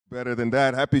Better than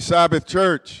that. Happy Sabbath,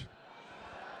 church.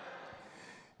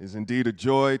 It's indeed a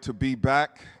joy to be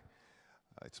back.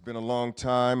 It's been a long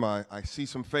time. I see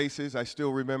some faces. I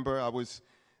still remember I was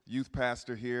youth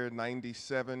pastor here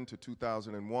 97 to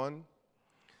 2001.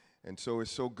 And so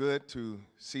it's so good to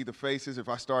see the faces. If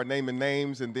I start naming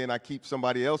names and then I keep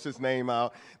somebody else's name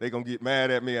out, they're going to get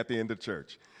mad at me at the end of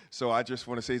church. So I just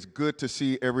want to say it's good to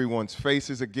see everyone's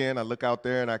faces again. I look out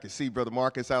there and I can see Brother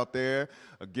Marcus out there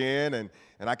again, and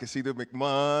I can see the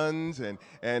McMunns,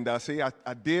 and see,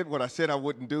 I did what I said I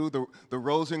wouldn't do, the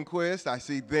Rosenquist. I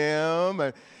see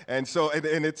them, and so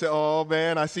it's, oh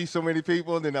man, I see so many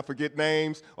people, and then I forget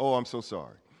names. Oh, I'm so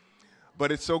sorry.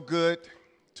 But it's so good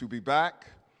to be back.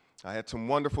 I had some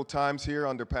wonderful times here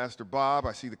under Pastor Bob.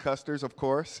 I see the Custers, of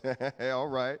course. All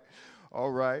right,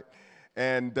 all right.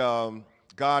 And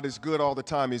God is good all the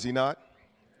time, is he not?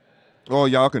 Oh,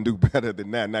 y'all can do better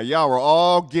than that. Now, y'all were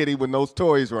all giddy when those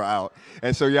toys were out,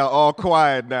 and so y'all all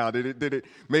quiet now. Did it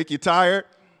make you tired?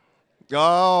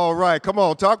 All right, come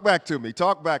on, talk back to me.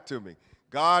 Talk back to me.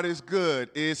 God is good,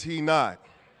 is he not?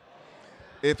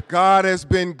 If God has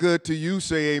been good to you,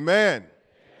 say amen.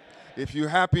 If you're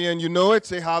happy and you know it,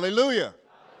 say hallelujah.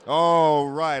 All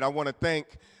right, I want to thank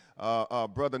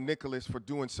Brother Nicholas for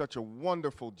doing such a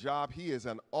wonderful job. He is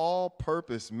an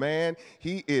all-purpose man.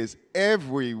 He is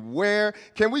everywhere.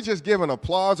 Can we just give an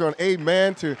applause or an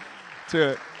amen to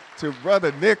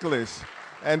Brother Nicholas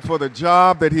and for the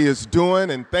job that he is doing?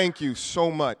 And thank you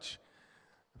so much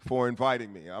for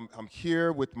inviting me. I'm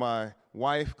here with my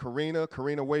wife, Karina.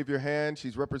 Karina, wave your hand.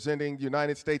 She's representing the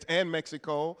United States and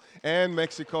Mexico.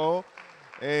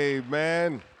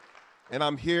 Amen. And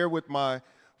I'm here with my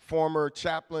former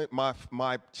chaplain,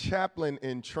 my chaplain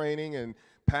in training and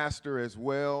pastor as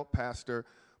well, Pastor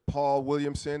Paul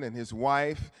Williamson and his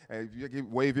wife. And if you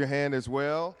wave your hand as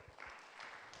well.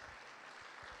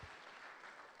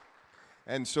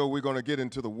 And so we're going to get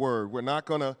into the word. We're not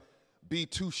going to be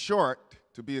too short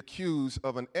to be accused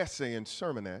of an essay and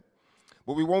sermonette,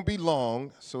 but we won't be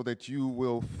long so that you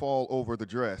will fall over the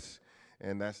dress,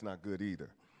 and that's not good either.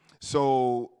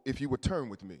 So if you would turn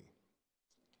with me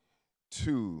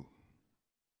to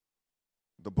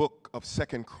the book of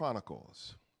 2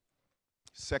 Chronicles.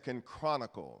 2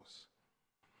 Chronicles.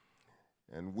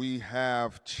 And we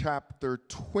have chapter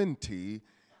 20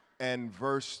 and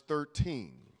verse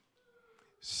 13.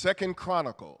 2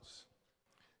 Chronicles,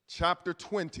 chapter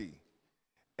 20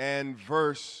 and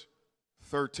verse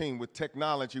 13. With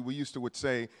technology, we used to would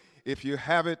say, if you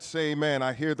have it, say amen.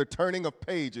 I hear the turning of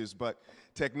pages, but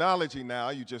technology now,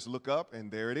 you just look up and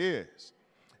there it is.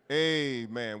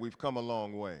 Amen. We've come a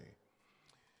long way.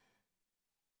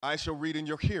 I shall read in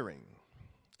your hearing.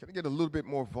 Can I get a little bit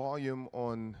more volume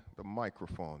on the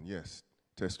microphone? Yes.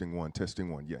 Testing one,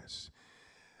 yes.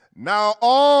 Now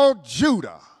all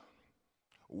Judah,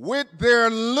 with their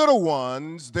little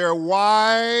ones, their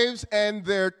wives, and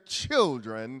their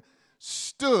children,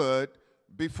 stood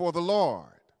before the Lord.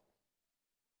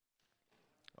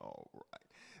 All right.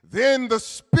 Then the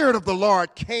Spirit of the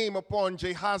Lord came upon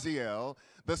Jehaziel,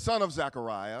 the son of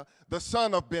Zechariah, the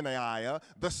son of Benaiah,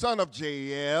 the son of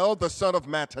Jael, the son of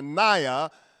Mattaniah,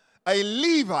 a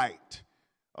Levite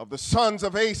of the sons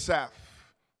of Asaph,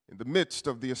 in the midst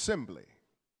of the assembly.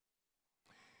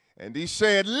 And he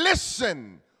said,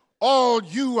 listen, all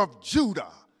you of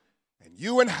Judah, and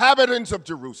you inhabitants of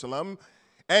Jerusalem,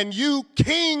 and you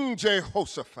King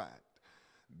Jehoshaphat,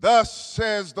 thus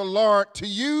says the Lord to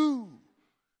you,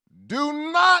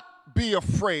 do not be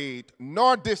afraid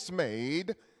nor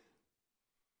dismayed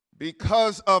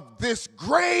because of this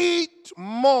great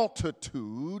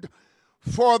multitude,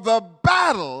 for the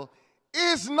battle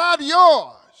is not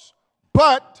yours,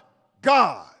 but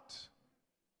God's.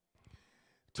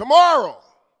 Tomorrow,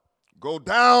 go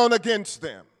down against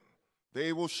them.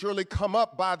 They will surely come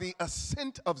up by the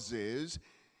ascent of Ziz,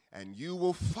 and you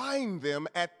will find them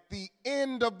at the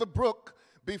end of the brook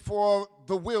before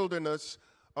the wilderness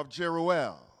of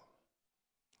Jeruel.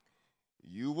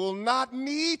 You will not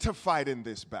need to fight in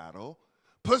this battle.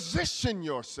 Position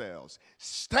yourselves,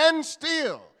 stand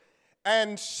still,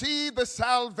 and see the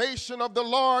salvation of the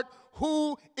Lord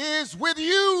who is with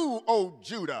you, O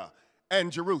Judah and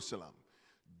Jerusalem.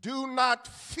 Do not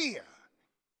fear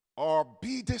or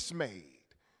be dismayed.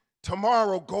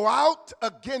 Tomorrow go out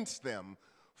against them,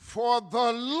 for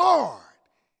the Lord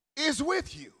is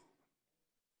with you.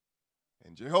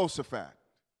 And Jehoshaphat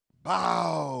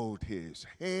bowed his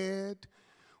head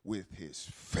with his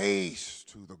face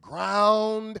to the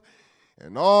ground,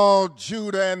 and all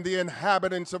Judah and the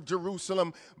inhabitants of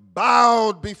Jerusalem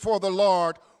bowed before the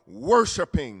Lord,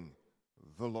 worshiping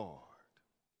the Lord.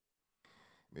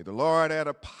 May the Lord add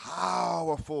a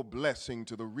powerful blessing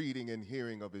to the reading and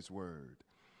hearing of his word.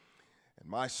 And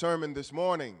my sermon this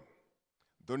morning,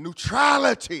 the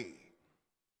neutrality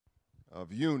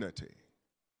of unity.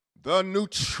 The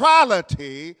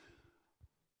neutrality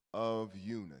of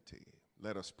unity.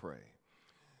 Let us pray.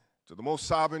 To the most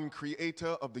sovereign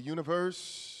creator of the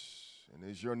universe, and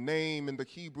is your name in the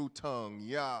Hebrew tongue,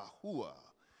 Yahuwah,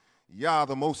 Yah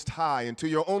the Most High, and to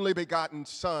your only begotten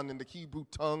Son in the Hebrew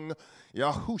tongue,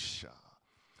 Yahusha,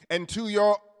 and to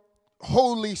your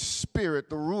Holy Spirit,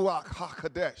 the Ruach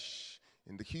HaKodesh,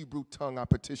 in the Hebrew tongue I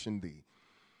petition thee,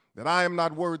 that I am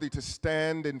not worthy to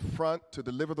stand in front to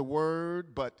deliver the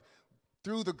word, but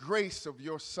through the grace of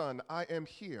your Son, I am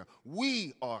here.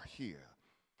 We are here.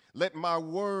 Let my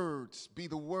words be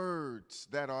the words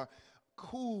that are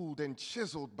cooled and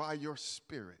chiseled by your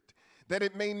Spirit, that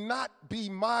it may not be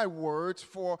my words,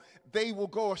 for they will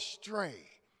go astray.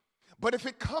 But if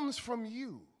it comes from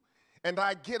you, and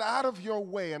I get out of your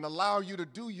way and allow you to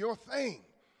do your thing,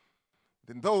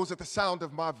 then those at the sound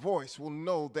of my voice will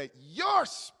know that your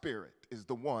Spirit is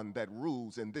the one that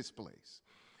rules in this place.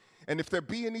 And if there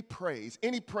be any praise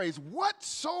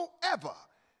whatsoever,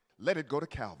 let it go to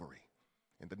Calvary.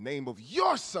 In the name of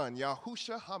your Son,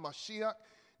 Yahushua HaMashiach,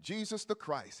 Jesus the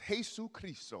Christ, Jesus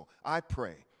Christo, I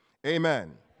pray.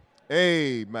 Amen.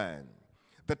 Amen.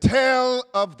 The tale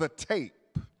of the tape.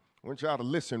 I want y'all to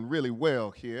listen really well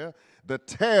here. The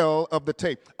tale of the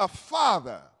tape. A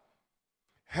father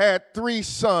had 3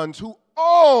 sons who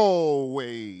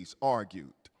always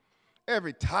argued.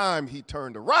 Every time he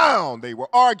turned around, they were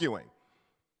arguing,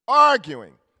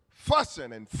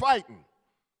 fussing and fighting.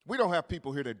 We don't have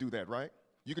people here that do that, right?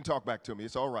 You can talk back to me.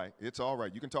 It's all right. It's all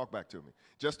right. You can talk back to me.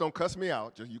 Just don't cuss me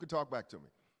out. You can talk back to me.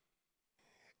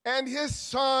 And his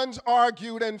sons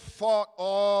argued and fought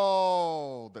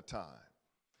all the time.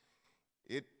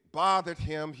 It bothered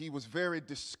him. He was very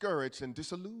discouraged and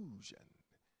disillusioned.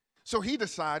 So he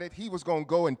decided he was going to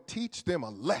go and teach them a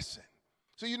lesson.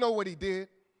 So you know what he did?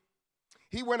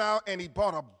 He went out and he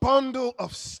bought a bundle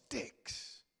of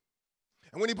sticks.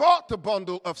 And when he bought the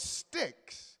bundle of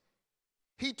sticks,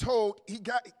 he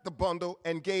got the bundle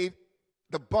and gave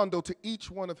the bundle to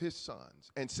each one of his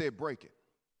sons and said, break it.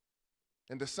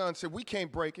 And the son said, we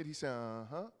can't break it. He said,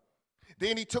 uh-huh.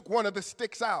 Then he took one of the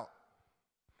sticks out.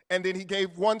 And then he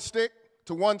gave one stick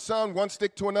to one son, one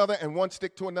stick to another, and one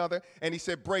stick to another. And he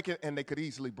said, break it, and they could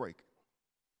easily break it.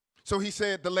 So he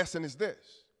said, the lesson is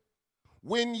this.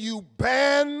 When you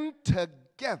band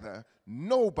together,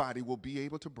 nobody will be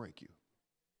able to break you.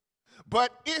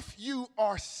 But if you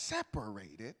are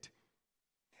separated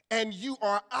and you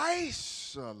are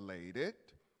isolated,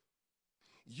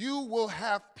 you will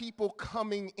have people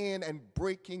coming in and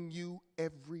breaking you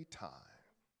every time.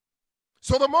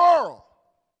 So the moral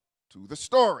to the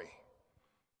story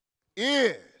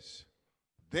is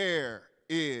there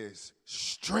is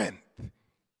strength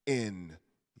in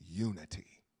unity.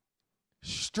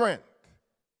 Strength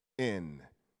in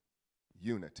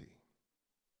unity.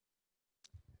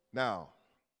 Now,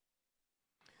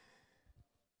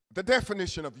 the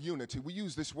definition of unity, we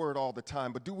use this word all the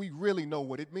time, but do we really know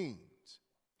what it means?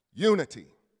 Unity.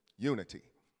 Unity.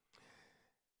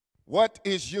 What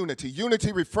is unity?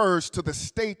 Unity refers to the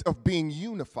state of being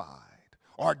unified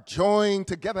or joined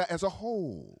together as a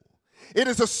whole. It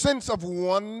is a sense of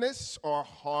oneness or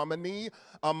harmony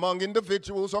among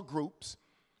individuals or groups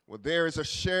where there is a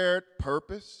shared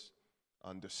purpose,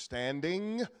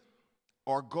 understanding,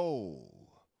 or goal.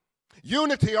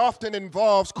 Unity often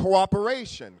involves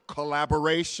cooperation,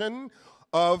 collaboration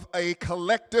of a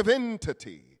collective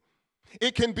entity.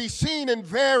 It can be seen in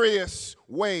various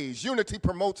ways. Unity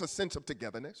promotes a sense of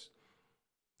togetherness,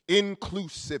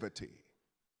 inclusivity,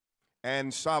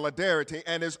 and solidarity,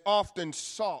 and is often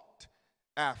sought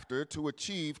after to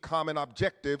achieve common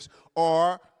objectives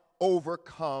or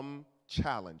overcome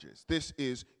challenges. This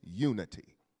is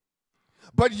unity.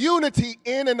 But unity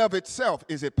in and of itself,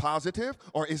 is it positive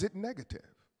or is it negative?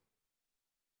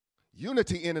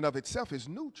 Unity in and of itself is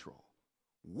neutral.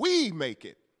 We make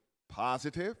it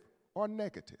positive or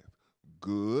negative,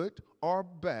 good or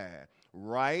bad,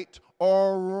 right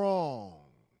or wrong.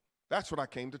 That's what I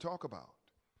came to talk about.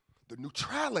 The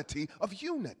neutrality of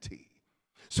unity.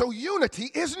 So unity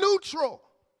is neutral.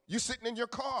 You're sitting in your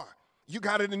car. You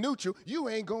got it in neutral. You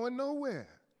ain't going nowhere.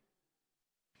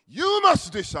 You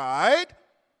must decide,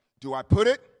 do I put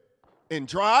it in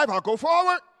drive? I'll go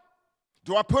forward.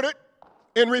 Do I put it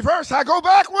in reverse? I go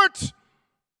backwards.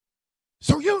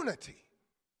 So unity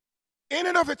in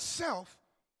and of itself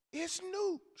is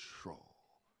neutral.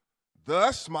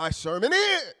 Thus, my sermon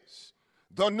is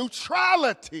the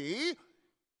neutrality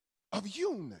of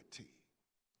unity.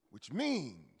 which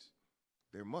means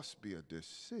there must be a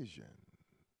decision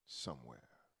somewhere.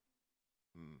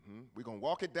 We're going to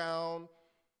walk it down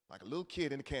like a little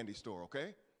kid in a candy store,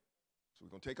 okay? So we're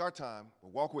going to take our time,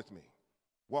 but walk with me.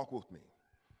 Walk with me.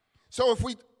 So if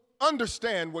we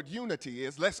understand what unity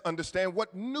is, let's understand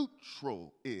what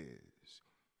neutral is.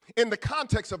 In the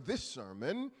context of this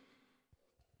sermon,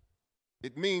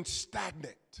 it means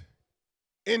stagnant,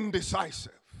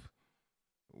 indecisive,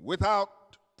 without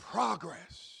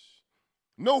progress,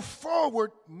 no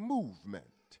forward movement,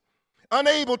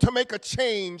 unable to make a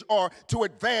change or to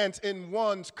advance in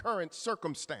one's current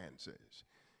circumstances.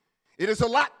 It is a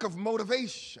lack of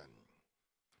motivation,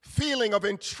 feeling of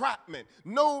entrapment,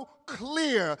 no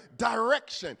clear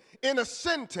direction. In a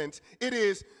sentence, it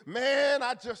is, man,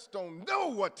 I just don't know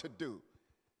what to do.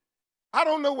 I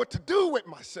don't know what to do with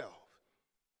myself.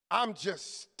 I'm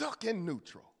just stuck in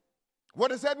neutral. What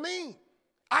does that mean?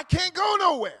 I can't go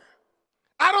nowhere.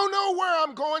 I don't know where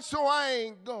I'm going, so I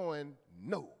ain't going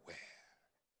nowhere.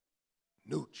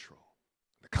 Neutral.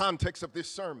 The context of this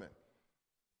sermon,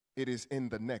 it is in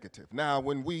the negative. Now,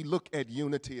 when we look at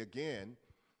unity again,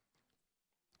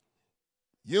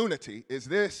 unity is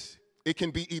this. It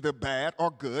can be either bad or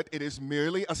good. It is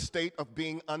merely a state of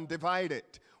being undivided.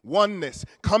 Oneness,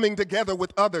 coming together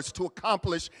with others to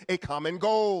accomplish a common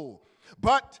goal.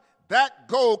 But that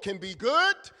goal can be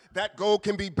good, that goal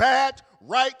can be bad,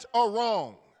 right or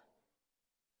wrong.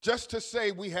 Just to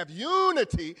say we have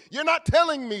unity, you're not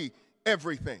telling me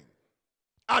everything.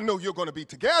 I know you're going to be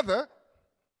together,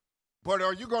 but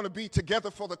are you going to be together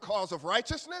for the cause of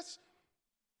righteousness?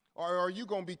 Or are you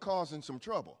going to be causing some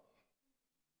trouble?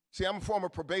 See, I'm a former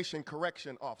probation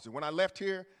correction officer. When I left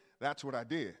here, that's what I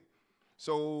did.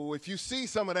 So if you see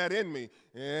some of that in me,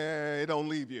 it don't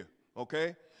leave you,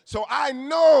 okay? So I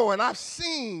know and I've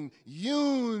seen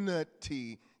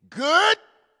unity good,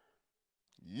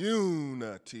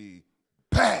 unity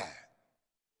bad.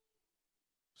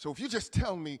 So if you just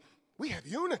tell me we have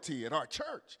unity at our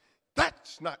church,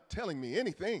 that's not telling me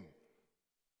anything.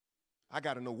 I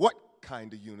got to know what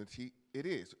kind of unity it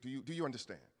is. Do you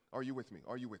understand? Are you with me?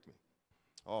 Are you with me?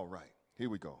 All right. Here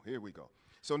we go. Here we go.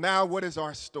 So now what is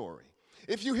our story?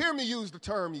 If you hear me use the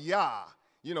term Yah,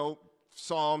 you know,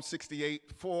 Psalm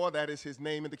 68:4, that is his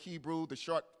name in the Hebrew, the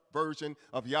short version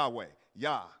of Yahweh.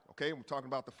 Yah, okay? We're talking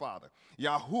about the Father.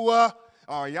 Yahuwah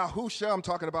or Yahusha, I'm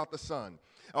talking about the Son.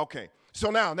 Okay, so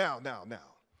now,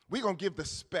 we're going to give the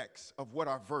specs of what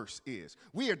our verse is.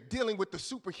 We are dealing with the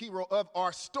superhero of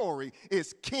our story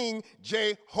is King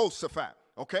Jehoshaphat,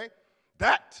 okay?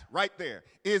 That right there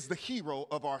is the hero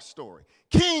of our story.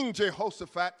 King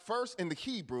Jehoshaphat, first in the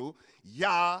Hebrew,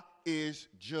 Yah is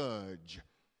judge.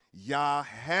 Yah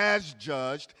has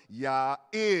judged, Yah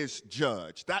is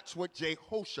judge. That's what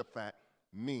Jehoshaphat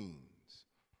means.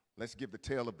 Let's give the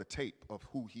tale of the tape of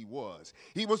who he was.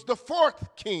 He was the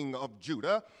fourth king of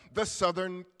Judah, the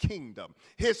southern kingdom.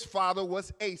 His father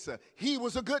was Asa. He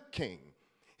was a good king.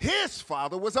 His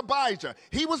father was Abijah.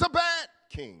 He was a bad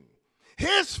king.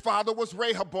 His father was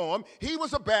Rehoboam. He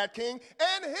was a bad king.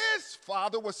 And his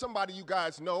father was somebody you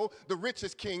guys know, the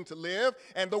richest king to live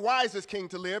and the wisest king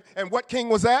to live. And what king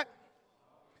was that?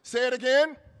 Say it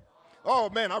again. Oh,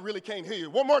 man, I really can't hear you.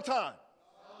 One more time.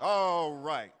 All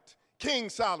right. King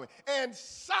Solomon. And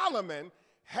Solomon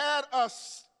had a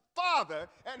father,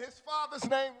 and his father's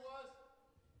name was?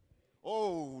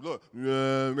 Oh,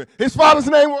 look. His father's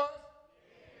name was?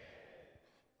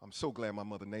 I'm so glad my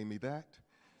mother named me that.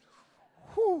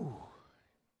 Whew.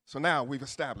 So now we've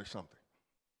established something.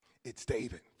 It's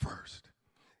David first.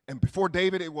 And before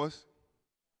David, it was,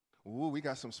 we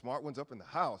got some smart ones up in the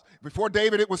house. Before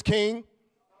David, it was King.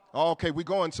 Okay, we're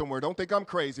going somewhere. Don't think I'm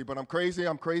crazy, but I'm crazy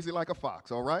like a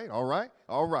fox. All right, all right,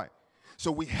 all right.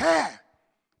 So we had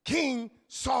King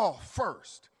Saul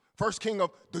first king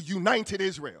of the united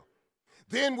Israel.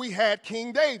 Then we had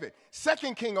King David,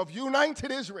 second king of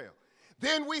united Israel.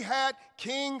 Then we had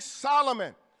King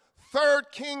Solomon, third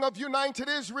king of united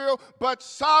Israel, but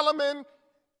Solomon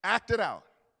acted out.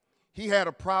 He had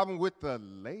a problem with the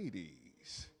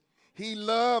ladies. He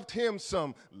loved him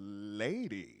some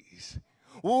ladies.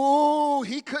 Ooh,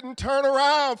 he couldn't turn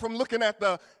around from looking at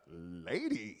the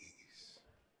ladies.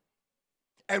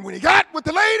 And when he got with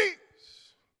the ladies,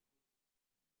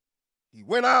 he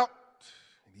went out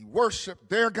and he worshiped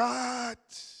their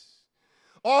gods.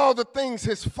 All the things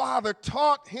his father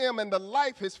taught him and the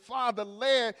life his father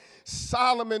led,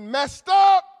 Solomon messed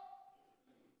up,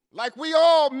 like we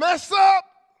all mess up.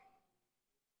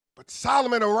 But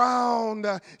Solomon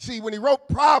when he wrote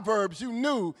Proverbs, you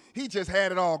knew he just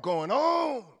had it all going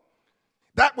on.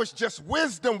 That was just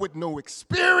wisdom with no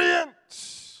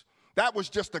experience. That was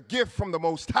just a gift from the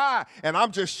Most High, and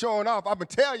I'm just showing off. I'm going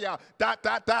to tell y'all,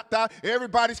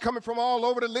 everybody's coming from all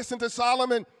over to listen to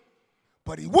Solomon,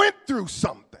 but he went through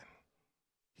something.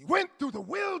 He went through the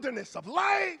wilderness of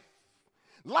life.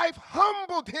 Life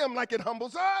humbled him like it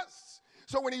humbles us.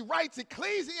 So when he writes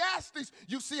Ecclesiastes,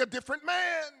 you see a different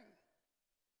man.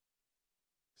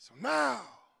 So now,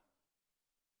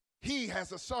 he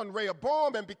has a son,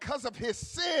 Rehoboam, and because of his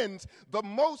sins, the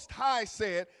Most High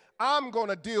said, I'm going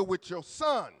to deal with your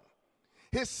son.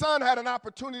 His son had an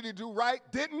opportunity to do right,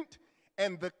 didn't,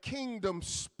 and the kingdom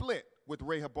split with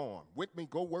Rehoboam. With me,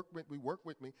 go work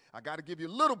with me. I got to give you a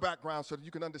little background so that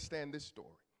you can understand this story.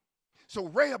 So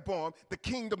Rehoboam, the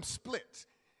kingdom splits.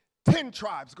 10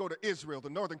 tribes go to Israel,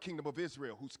 the northern kingdom of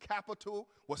Israel, whose capital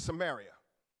was Samaria.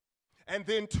 And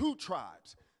then 2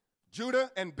 tribes,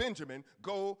 Judah and Benjamin,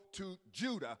 go to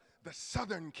Judah, the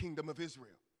southern kingdom of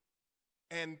Israel.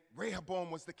 And Rehoboam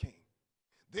was the king.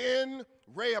 Then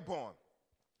Rehoboam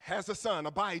has a son,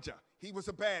 Abijah. He was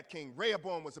a bad king.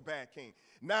 Rehoboam was a bad king.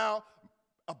 Now,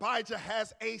 Abijah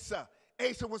has Asa.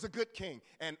 Asa was a good king.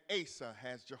 And Asa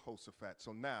has Jehoshaphat.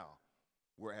 So now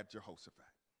we're at Jehoshaphat.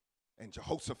 And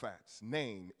Jehoshaphat's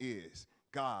name is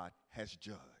God has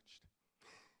judged.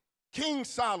 King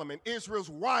Solomon, Israel's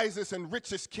wisest and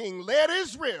richest king, led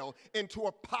Israel into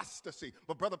apostasy.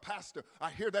 But brother pastor, I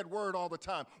hear that word all the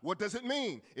time. What does it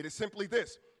mean? It is simply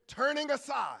this: turning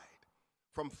aside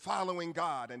from following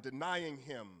God and denying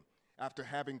him after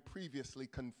having previously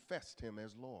confessed him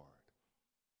as Lord.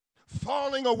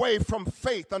 Falling away from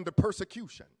faith under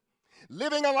persecution.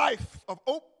 Living a life of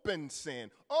open sin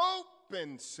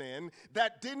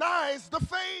that denies the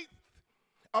faith.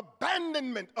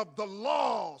 Abandonment of the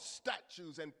laws,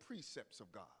 statutes, and precepts of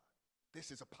God.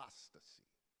 This is apostasy.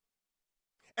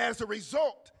 As a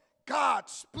result, God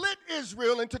split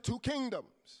Israel into 2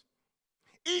 kingdoms.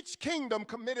 Each kingdom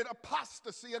committed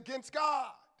apostasy against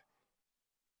God.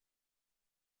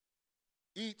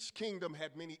 Each kingdom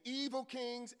had many evil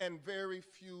kings and very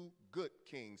few good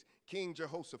kings. King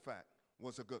Jehoshaphat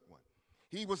was a good one.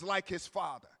 He was like his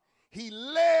father. He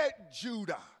led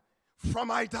Judah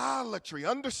from idolatry.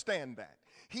 Understand that.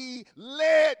 He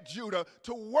led Judah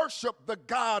to worship the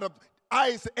God of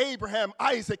Abraham,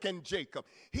 Isaac, and Jacob.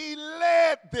 He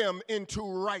led them into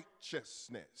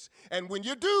righteousness. And when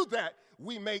you do that,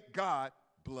 we make God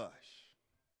blush.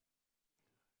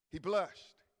 He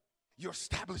blushed. You're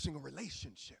establishing a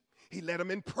relationship. He led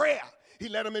them in prayer. He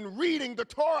led them in reading the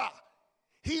Torah.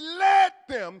 He led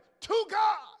them to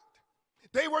God.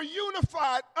 They were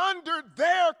unified under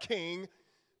their king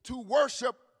to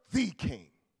worship the king.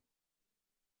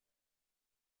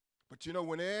 But you know,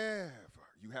 whenever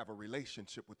you have a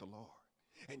relationship with the Lord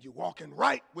and you're walking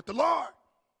right with the Lord,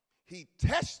 he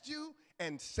tests you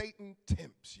and Satan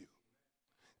tempts you.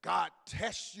 God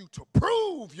tests you to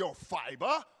prove your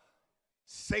fiber.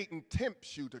 Satan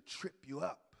tempts you to trip you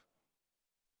up.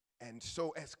 And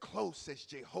so as close as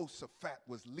Jehoshaphat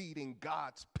was leading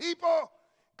God's people,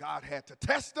 God had to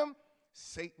test them.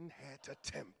 Satan had to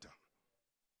tempt them.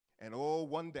 And oh,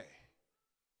 one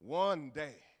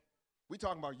day, we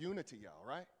talking about unity, y'all,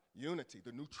 right? Unity,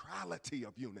 the neutrality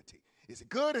of unity. Is it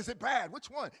good? Is it bad? Which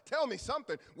one? Tell me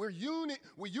something. We're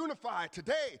unified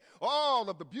today. All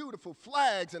of the beautiful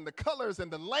flags and the colors and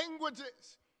the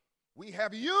languages. We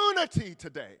have unity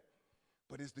today.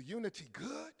 But is the unity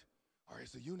good or is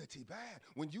the unity bad?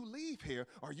 When you leave here,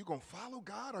 are you going to follow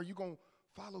God or are you going to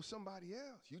follow somebody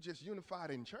else? You just unified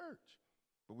in church.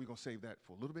 But we're going to save that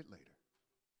for a little bit later.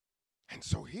 And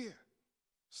so here,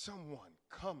 someone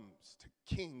comes to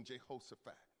King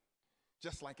Jehoshaphat.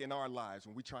 Just like in our lives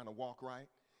when we're trying to walk right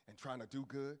and trying to do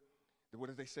good. What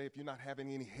do they say? If you're not having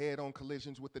any head-on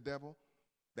collisions with the devil,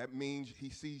 that means he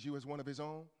sees you as one of his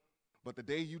own. But the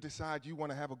day you decide you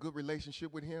want to have a good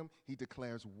relationship with him, he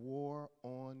declares war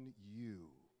on you.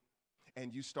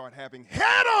 And you start having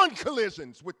head-on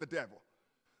collisions with the devil.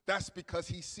 That's because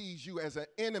he sees you as an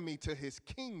enemy to his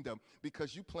kingdom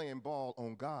because you playing ball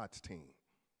on God's team.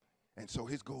 And so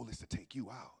his goal is to take you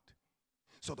out.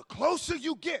 So the closer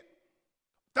you get,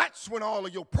 that's when all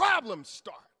of your problems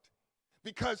start.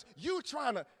 Because you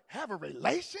trying to have a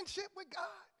relationship with God.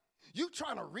 You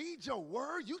trying to read your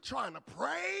word. You trying to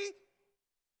pray.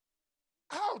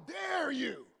 How dare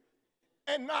you?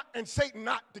 And Satan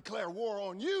not declare war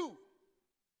on you.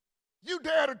 You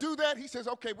dare to do that? He says,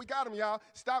 okay, we got them, y'all.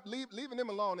 Stop leaving them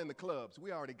alone in the clubs.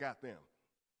 We already got them.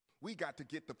 We got to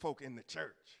get the folk in the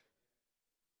church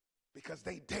because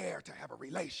they dare to have a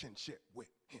relationship with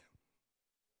him.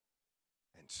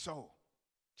 And so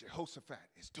Jehoshaphat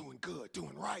is doing good,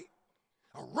 doing right.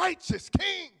 A righteous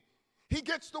king. He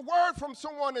gets the word from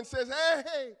someone and says,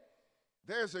 hey,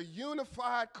 There's a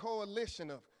unified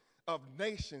coalition of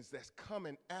nations that's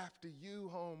coming after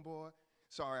you, homeboy.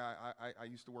 Sorry, I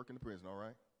used to work in the prison, all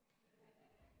right?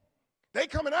 They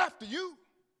coming after you.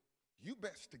 You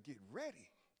best to get ready,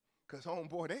 because,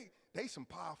 homeboy, they some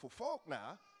powerful folk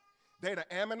now. They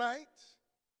the Ammonites,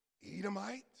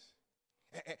 Edomites,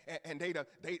 and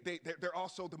they're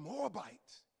also the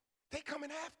Moabites. They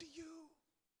coming after you.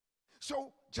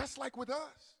 So just like with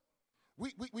us,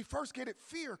 we first get it,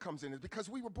 fear comes in, because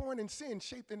we were born in sin,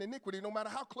 shaped in iniquity, no matter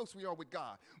how close we are with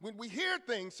God. When we hear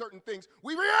things, certain things,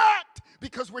 we react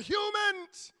because we're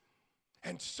humans.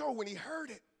 And so when he heard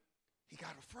it, he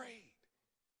got afraid.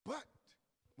 But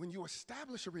when you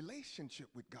establish a relationship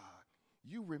with God,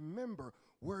 you remember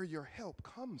where your help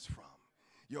comes from.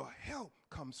 Your help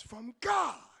comes from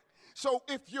God. So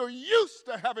if you're used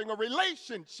to having a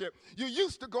relationship, you're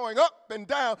used to going up and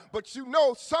down, but you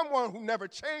know someone who never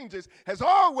changes has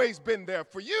always been there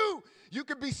for you. You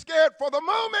could be scared for the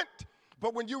moment,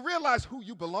 but when you realize who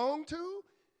you belong to,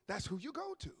 that's who you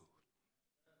go to.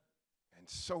 And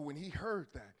so when he heard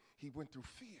that, he went through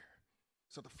fear.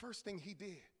 So the first thing he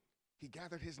did, he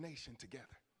gathered his nation together.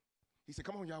 He said,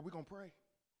 come on, y'all, we're going to pray.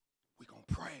 We're going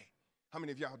to pray. How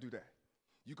many of y'all do that?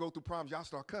 You go through problems, y'all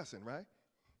start cussing, right?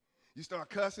 You start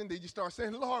cussing, then you start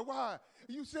saying, Lord, why?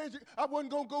 You said I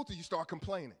wasn't going to go through. You start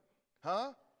complaining.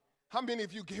 Huh? How many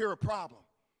of you hear a problem?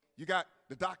 You got,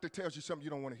 the doctor tells you something you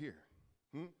don't want to hear.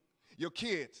 Your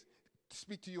kids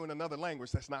speak to you in another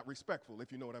language that's not respectful,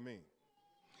 if you know what I mean.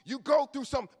 You go through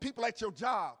some, people at your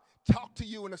job talk to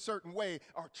you in a certain way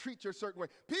or treat you a certain way.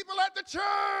 People at the church.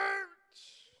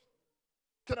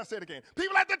 Can I say it again?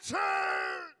 People at the church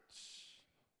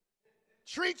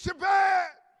treat you bad.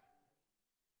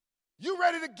 You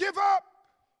ready to give up?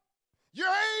 You're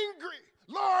angry.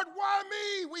 Lord, why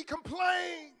me? We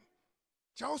complain.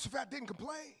 Jehoshaphat didn't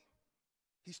complain.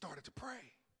 He started to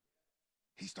pray.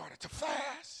 He started to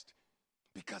fast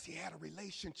because he had a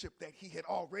relationship that he had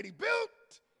already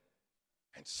built.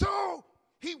 And so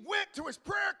he went to his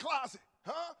prayer closet,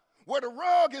 where the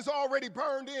rug is already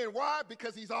burned in. Why?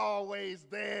 Because he's always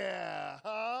there,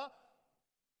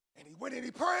 And he went and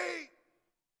he prayed.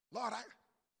 Lord,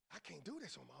 I can't do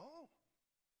this on my own.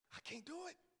 I can't do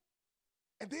it.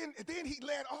 And then he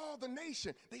led all the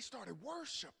nation. They started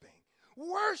worshiping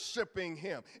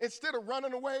him. Instead of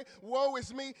running away, woe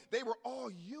is me, they were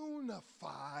all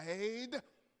unified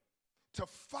to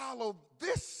follow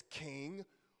this king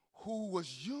who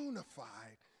was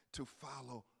unified to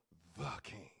follow the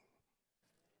king.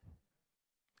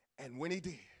 And when he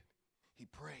did, he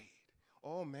prayed.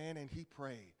 Oh, man, and he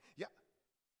prayed. Yeah,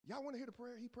 y'all want to hear the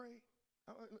prayer he prayed?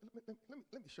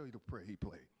 Let me show you the prayer he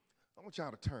prayed. I want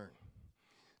y'all to turn.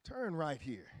 Turn right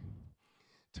here.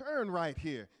 Turn right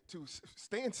here to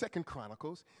stay in 2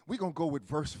 Chronicles. We're going to go with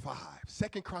verse 5.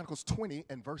 2 Chronicles 20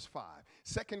 and verse 5.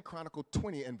 2 Chronicles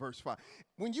 20 and verse 5.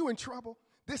 When you're in trouble,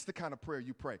 this is the kind of prayer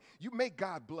you pray. You make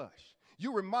God blush.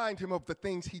 You remind him of the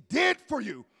things he did for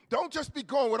you. Don't just be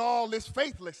going with all this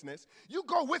faithlessness. You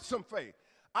go with some faith.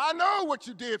 I know what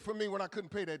you did for me when I couldn't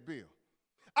pay that bill.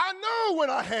 I know when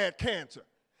I had cancer.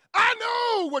 I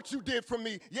know what you did for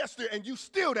me yesterday, and you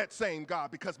still that same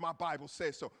God because my Bible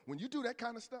says so. When you do that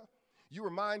kind of stuff, you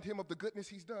remind him of the goodness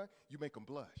he's done, you make him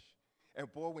blush.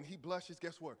 And boy, when he blushes,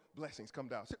 guess what? Blessings come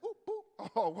down. Say, ooh, boop.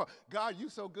 Oh, well, God, you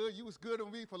so good. You was good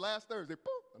on me for last Thursday.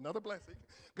 Boop, another blessing.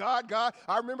 God,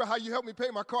 I remember how you helped me pay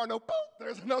my car note. Boop,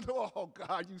 there's another. Oh,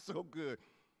 God, you so good.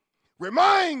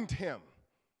 Remind him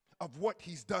of what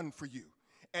he's done for you,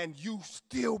 and you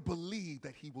still believe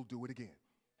that he will do it again.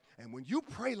 And when you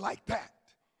pray like that,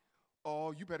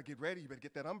 oh, you better get ready. You better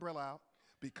get that umbrella out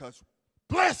because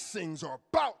blessings are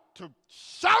about to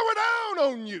shower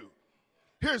down on you.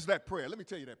 Here's that prayer. Let me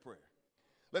tell you that prayer.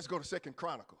 Let's go to 2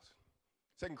 Chronicles.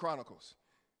 2 Chronicles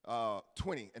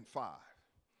 20 and 5.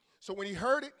 So when he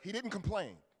heard it, he didn't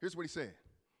complain. Here's what he said.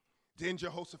 Then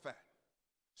Jehoshaphat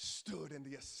stood in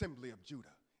the assembly of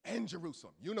Judah and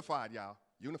Jerusalem, unified, y'all,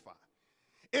 unified,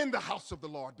 in the house of the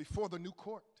Lord before the new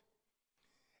court,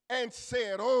 and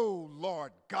said, oh,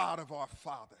 Lord, God of our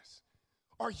fathers,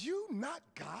 are you not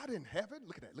God in heaven?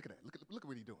 Look at that, look at that, look at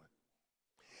what he's doing.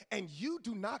 And you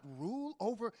do not rule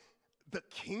over the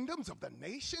kingdoms of the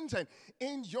nations, and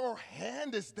in your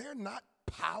hand is there not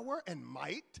power and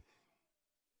might,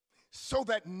 so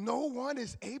that no one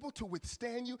is able to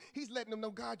withstand you? He's letting them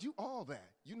know, God, you all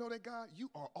that. You know that, God? You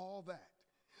are all that.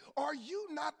 Are you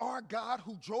not our God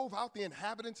who drove out the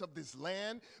inhabitants of this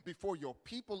land before your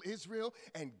people Israel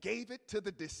and gave it to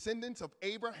the descendants of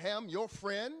Abraham, your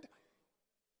friend?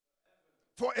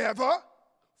 Forever,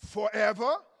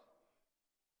 forever,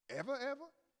 ever, ever.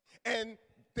 And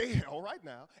all right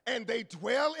now, and they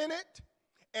dwell in it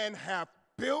and have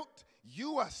built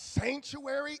you a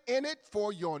sanctuary in it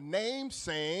for your name,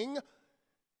 saying,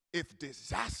 if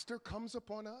disaster comes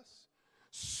upon us,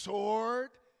 sword,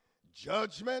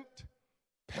 judgment,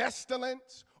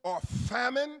 pestilence, or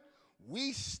famine,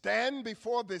 we stand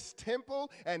before this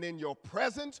temple and in your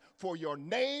presence, for your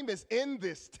name is in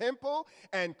this temple,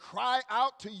 and cry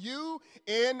out to you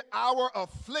in our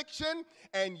affliction,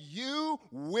 and you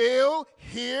will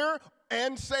hear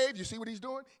and save. You see what he's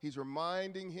doing? He's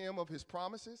reminding him of his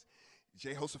promises.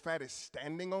 Jehoshaphat is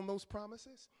standing on those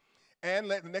promises.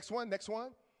 And the next one.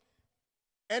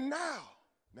 And now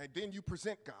then you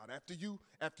present God, after you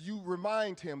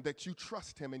remind him that you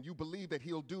trust him and you believe that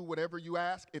he'll do whatever you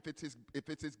ask, if it's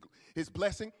his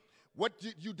blessing, what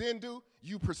you then do,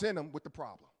 you present him with the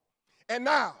problem. And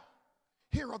now,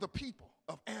 here are the people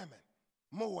of Ammon,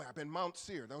 Moab, and Mount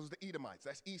Seir. Those are the Edomites.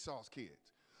 That's Esau's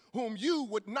kids, whom you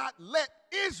would not let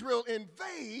Israel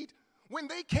invade when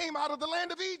they came out of the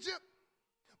land of Egypt.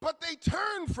 But they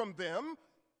turned from them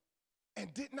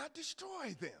and did not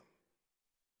destroy them.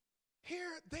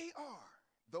 Here they are,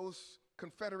 those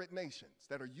confederate nations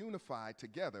that are unified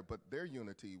together, but their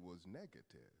unity was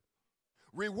negative,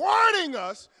 rewarding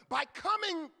us by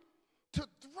coming to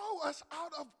throw us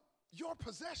out of your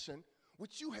possession,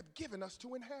 which you have given us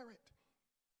to inherit.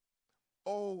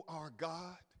 Oh, our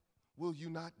God, will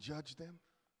you not judge them?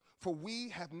 For we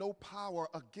have no power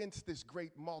against this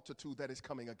great multitude that is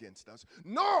coming against us,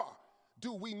 nor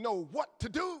do we know what to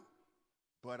do,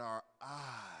 but our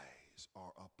eyes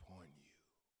are upon you.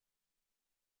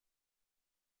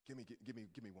 Give me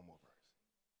one more verse.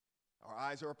 Our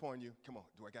eyes are upon you. Come on,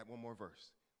 do I got one more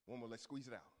verse? One more, let's squeeze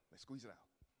it out.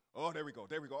 Oh, there we go.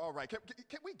 All right, can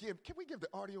we give the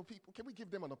audio people, can we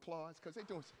give them an applause? Because they're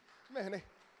doing, man,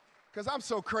 because I'm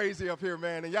so crazy up here,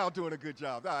 man, and y'all doing a good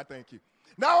job. I thank you.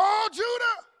 Now all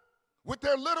Judah, with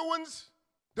their little ones,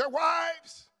 their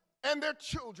wives, and their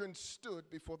children stood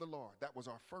before the Lord. That was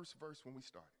our first verse when we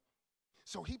started.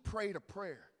 So he prayed a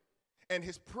prayer, and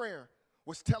his prayer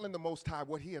was telling the Most High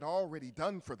what he had already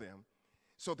done for them.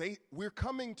 So we're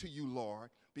coming to you,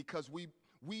 Lord, because we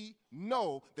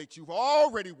know that you've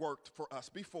already worked for us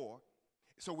before.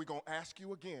 So we're going to ask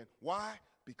you again. Why?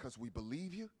 Because we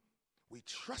believe you, we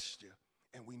trust you,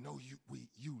 and we know you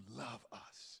love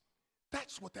us.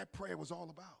 That's what that prayer was all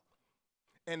about.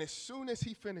 And as soon as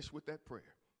he finished with that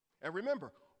prayer, and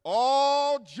remember,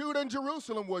 all Judah and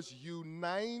Jerusalem was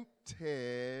united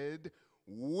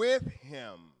with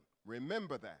him.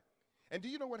 Remember that. And do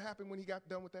you know what happened when he got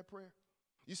done with that prayer?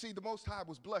 You see, the Most High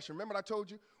was blushing. Remember I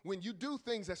told you, when you do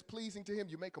things that's pleasing to him,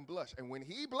 you make him blush. And when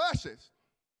he blushes,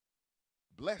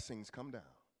 blessings come down.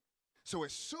 So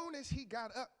as soon as he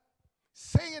got up,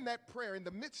 saying that prayer in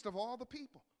the midst of all the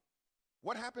people,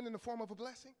 what happened in the form of a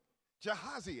blessing?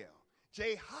 Jehaziel.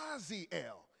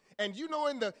 And you know,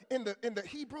 in the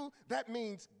Hebrew, that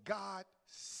means God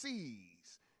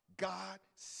sees. God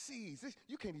sees.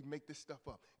 You can't even make this stuff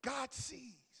up. God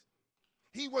sees.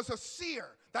 He was a seer.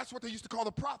 That's what they used to call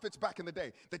the prophets back in the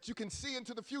day, that you can see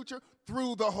into the future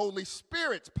through the Holy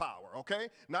Spirit's power, okay?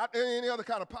 Not any other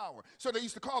kind of power. So they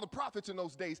used to call the prophets in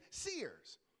those days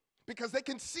seers, because they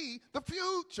can see the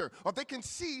future, or they can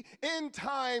see end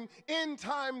time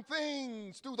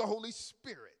things through the Holy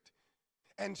Spirit.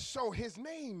 And so his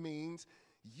name means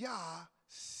Yah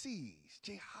sees,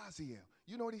 Jehaziel.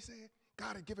 You know what he said?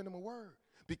 God had given him a word,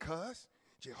 because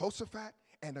Jehoshaphat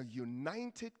and a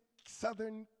united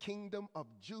southern kingdom of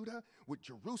Judah with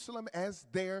Jerusalem as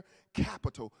their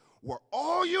capital were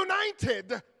all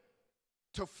united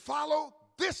to follow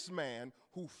this man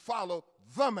who followed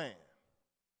the man.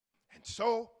 And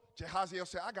so Jehaziel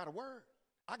said, I got a word.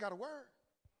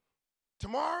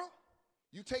 Tomorrow,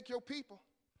 you take your people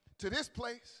to this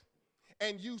place,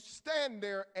 and you stand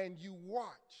there and you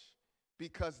watch,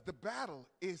 because the battle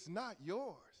is not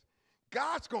yours.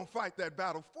 God's going to fight that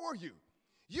battle for you.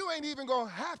 You ain't even going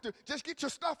to have to just get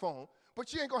your stuff on,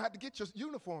 but you ain't going to have to get your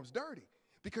uniforms dirty,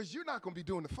 because you're not going to be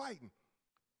doing the fighting.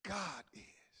 God is.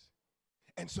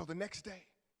 And so the next day,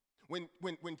 when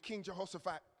King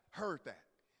Jehoshaphat heard that,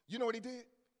 you know what he did?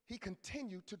 He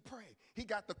continued to pray. He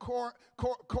got the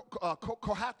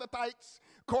Kohathites,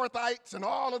 and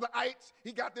all of the ites.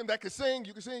 He got them that could sing.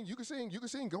 You can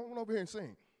sing. Go on over here and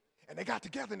sing. And they got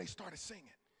together and they started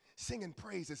singing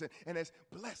praises. And as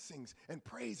blessings and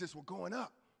praises were going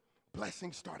up,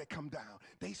 blessings started come down.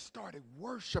 They started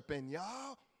worshiping,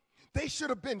 y'all. They should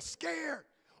have been scared.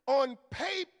 On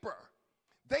paper,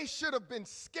 They should have been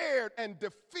scared and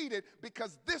defeated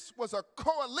because this was a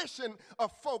coalition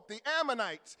of folk, the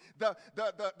Ammonites,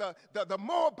 the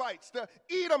Moabites, the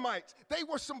Edomites. They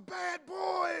were some bad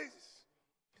boys.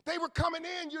 They were coming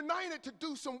in united to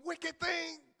do some wicked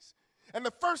things. And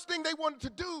the first thing they wanted to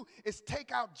do is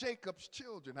take out Jacob's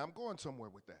children. I'm going somewhere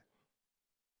with that.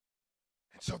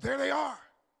 And so there they are.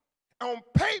 On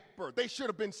paper, they should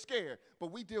have been scared.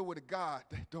 But we deal with a God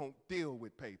that don't deal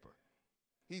with paper.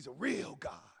 He's a real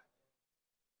God.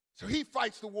 So he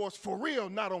fights the wars for real,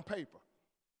 not on paper.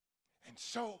 And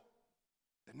so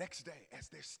the next day, as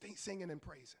they're singing and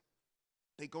praising,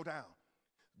 they go down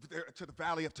to the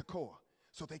valley of Tekoa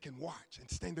so they can watch and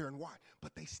stand there and watch.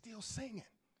 But they still singing.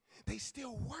 They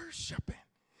still worshiping.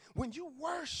 When you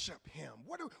worship him,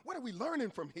 what are we learning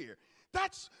from here?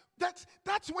 That's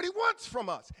what he wants from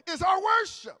us, is our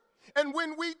worship. And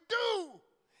when we do,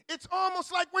 it's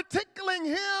almost like we're tickling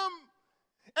him.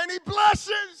 And he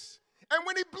blesses. And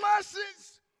when he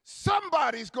blesses,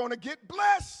 somebody's going to get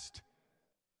blessed.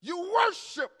 You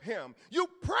worship him. You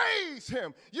praise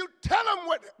him. You tell him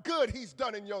what good he's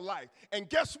done in your life. And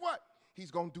guess what?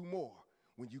 He's going to do more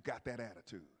when you got that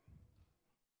attitude.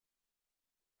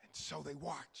 And so they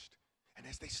watched. And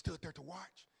as they stood there to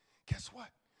watch, guess what?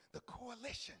 The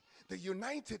coalition, the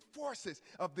united forces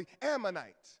of the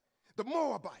Ammonites, the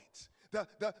Moabites, the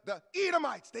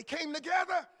Edomites, they came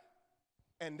together.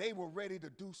 And they were ready to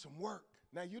do some work.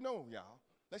 Now, you know, y'all,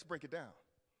 let's break it down.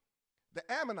 The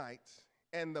Ammonites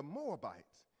and the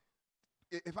Moabites,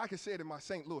 if I could say it in my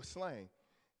St. Louis slang,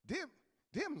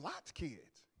 them Lot's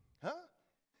kids, huh?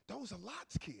 Those are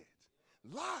Lot's kids.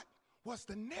 Lot was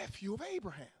the nephew of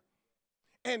Abraham.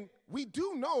 And we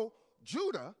do know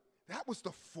Judah, that was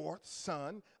the fourth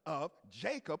son of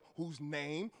Jacob, whose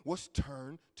name was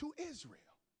turned to Israel,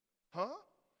 huh?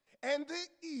 And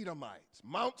the Edomites,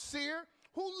 Mount Seir.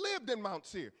 Who lived in Mount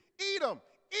Seir? Edom.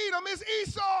 Edom is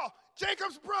Esau,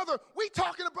 Jacob's brother. We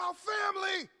talking about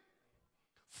family.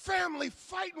 Family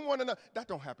fighting one another. That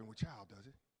don't happen with child, does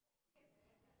it?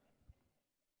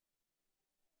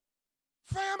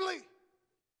 Family.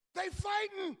 They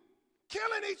fighting,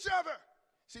 killing each other.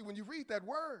 See, when you read that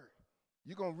word,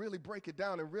 you're going to really break it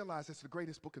down and realize it's the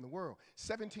greatest book in the world.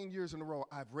 17 years in a row,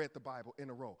 I've read the Bible in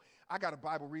a row. I got a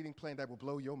Bible reading plan that will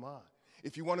blow your mind.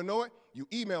 If you want to know it, you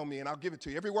email me and I'll give it to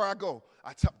you. Everywhere I go,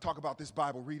 I talk about this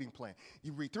Bible reading plan.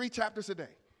 You read 3 chapters a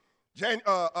day.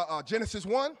 Genesis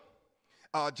 1,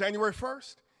 January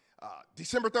 1st,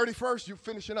 December 31st, you're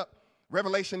finishing up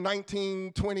Revelation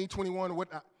 19, 20, 21,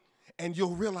 whatnot. And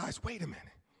you'll realize, wait a minute,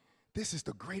 this is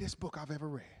the greatest book I've ever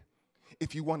read.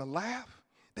 If you want to laugh,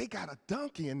 they got a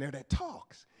donkey in there that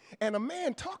talks. And a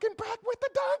man talking back with the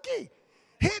donkey,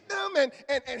 hitting them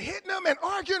and hitting them and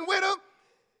arguing with them.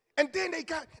 And then they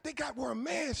got where a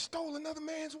man stole another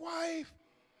man's wife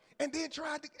and then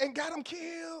got him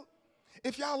killed.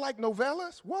 If y'all like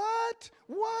novellas, what?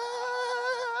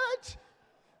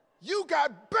 You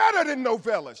got better than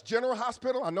novellas. General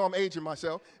Hospital, I know I'm aging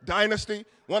myself. Dynasty,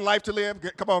 One Life to Live.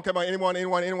 Come on.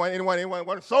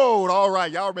 Anyone. Sold, all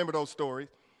right. Y'all remember those stories.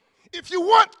 If you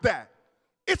want that,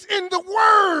 it's in the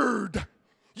Word.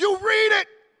 You read it.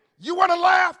 You want to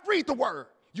laugh? Read the Word.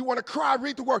 You want to cry?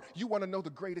 Read the Word. You want to know the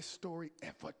greatest story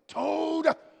ever told?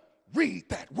 Read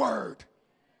that Word.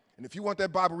 And if you want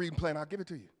that Bible reading plan, I'll give it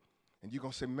to you. And you're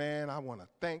going to say, man, I want to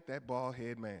thank that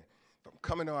bald-headed man for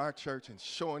coming to our church and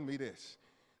showing me this.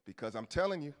 Because I'm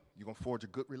telling you, you're going to forge a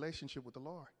good relationship with the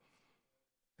Lord.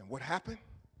 And what happened?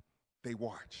 They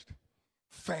watched.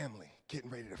 Family getting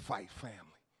ready to fight family.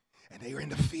 And they were in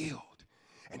the field.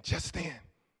 And just then,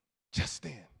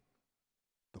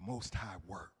 the Most High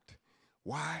worked.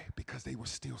 Why? Because they were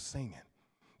still singing.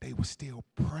 They were still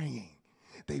praying.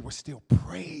 They were still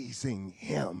praising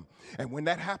him. And when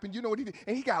that happened, you know what he did?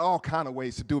 And he got all kind of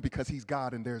ways to do it because he's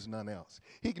God and there's none else.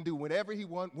 He can do whatever he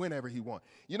wants, whenever he wants.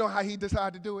 You know how he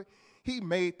decided to do it? He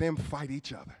made them fight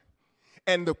each other.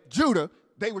 And the Judah,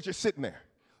 they were just sitting there.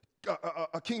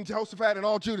 King Jehoshaphat and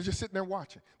all Judah just sitting there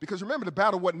watching. Because remember, the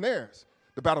battle wasn't theirs.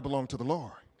 The battle belonged to the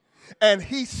Lord. And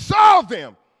he saw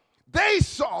them. They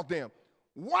saw them.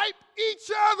 Wipe each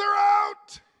other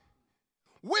out.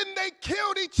 When they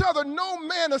killed each other, no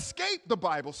man escaped, the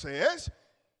Bible says.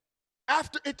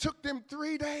 After it took them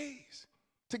 3 days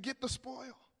to get the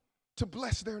spoil, to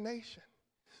bless their nation.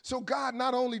 So God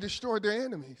not only destroyed their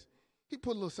enemies, he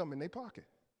put a little something in their pocket.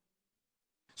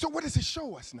 So what does it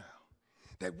show us now?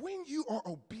 That when you are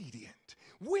obedient,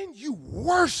 when you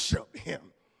worship him,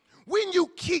 when you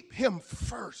keep him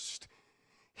first,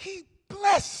 he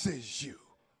blesses you.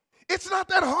 It's not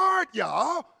that hard,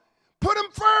 y'all. Put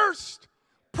him first.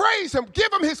 Praise him.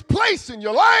 Give him his place in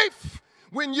your life.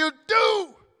 When you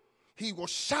do, he will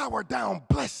shower down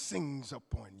blessings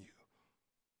upon you.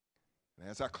 And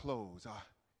as I close,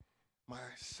 my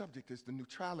subject is the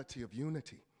neutrality of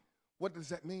unity. What does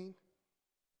that mean?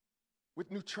 With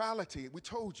neutrality, we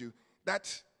told you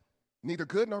that's neither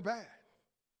good nor bad.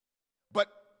 But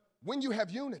when you have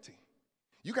unity,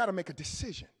 you got to make a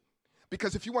decision.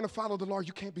 Because if you want to follow the Lord,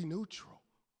 you can't be neutral.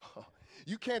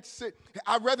 You can't sit.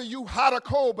 I'd rather you hot or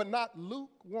cold, but not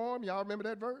lukewarm. Y'all remember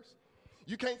that verse?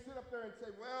 You can't sit up there and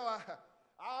say, well,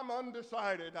 I'm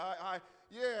undecided.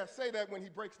 Yeah, say that when he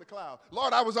breaks the cloud.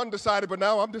 Lord, I was undecided, but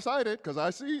now I'm decided because I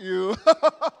see you.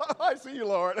 I see you,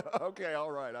 Lord. Okay,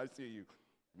 all right, I see you.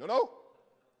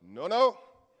 No.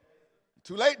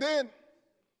 Too late then.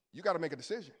 You got to make a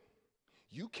decision.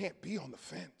 You can't be on the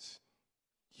fence.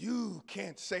 You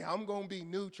can't say, I'm going to be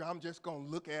neutral. I'm just going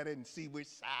to look at it and see which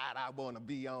side I want to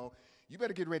be on. You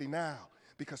better get ready now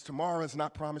because tomorrow is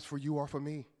not promised for you or for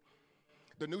me.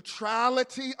 The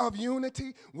neutrality of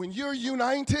unity, when you're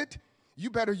united,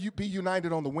 you better be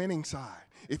united on the winning side.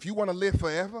 If you want to live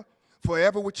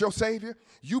forever with your Savior,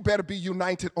 you better be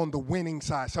united on the winning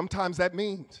side. Sometimes that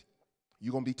means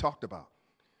you're going to be talked about.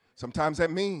 Sometimes that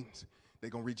means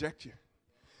they're going to reject you.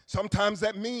 Sometimes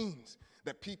that means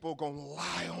that people are going to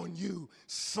lie on you,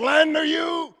 slander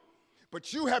you.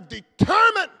 But you have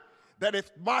determined that if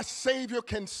my Savior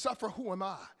can suffer, who am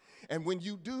I? And when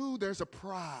you do, there's a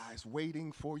prize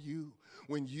waiting for you.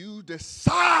 When you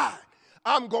decide,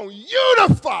 I'm going to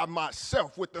unify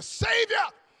myself with the Savior,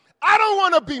 I don't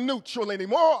want to be neutral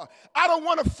anymore. I don't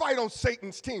want to fight on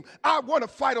Satan's team. I want to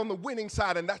fight on the winning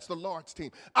side, and that's the Lord's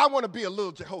team. I want to be a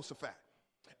little Jehoshaphat.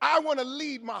 I want to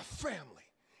lead my family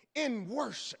in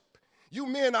worship. You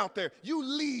men out there, you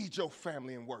lead your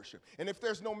family in worship. And if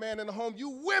there's no man in the home,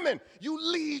 you women, you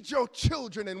lead your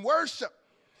children in worship.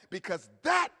 Because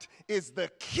that is the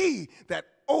key that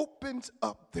opens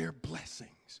up their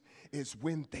blessings, is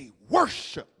when they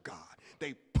worship God.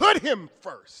 They put him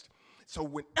first. So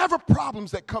whenever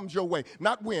problems that comes your way,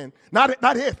 not when, not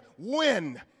if,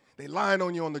 when, they lying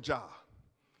on you on the job,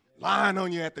 lying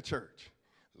on you at the church,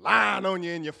 lying on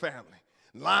you in your family,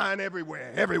 lying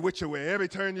everywhere, every which way, every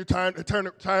time you turn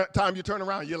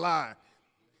around, you're lying.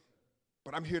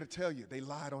 But I'm here to tell you, they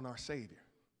lied on our Savior.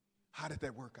 How did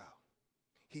that work out?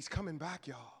 He's coming back,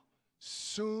 y'all,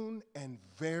 soon and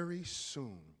very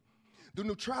soon. The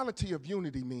neutrality of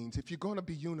unity means if you're going to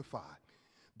be unified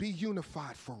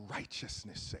for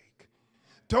righteousness' sake.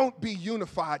 Don't be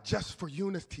unified just for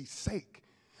unity's sake.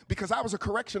 Because I was a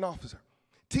correction officer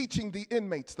teaching the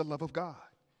inmates the love of God.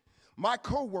 My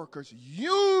co-workers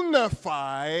unified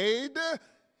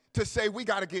to say we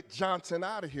got to get Johnson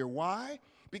out of here. Why?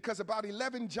 Because about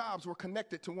 11 jobs were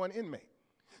connected to one inmate.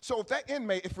 So if that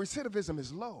inmate, if recidivism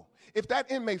is low, if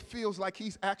that inmate feels like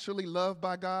he's actually loved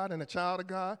by God and a child of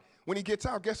God, when he gets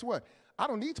out, guess what? I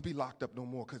don't need to be locked up no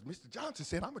more because Mr. Johnson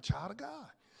said I'm a child of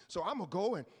God. So I'm going to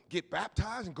go and get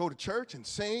baptized and go to church and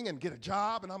sing and get a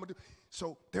job. And I'm going to do.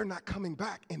 So they're not coming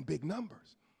back in big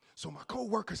numbers. So my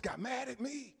co-workers got mad at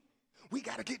me. We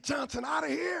got to get Johnson out of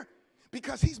here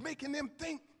because he's making them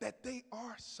think that they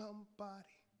are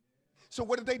somebody. So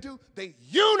what did they do? They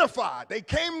unified. They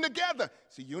came together.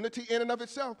 See, unity in and of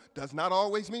itself does not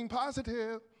always mean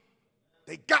positive.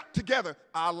 They got together,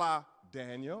 a la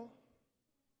Daniel.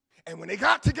 And when they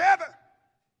got together,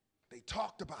 they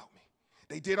talked about me.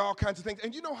 They did all kinds of things.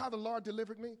 And you know how the Lord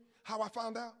delivered me? How I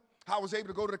found out? How I was able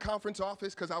to go to the conference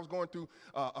office because I was going through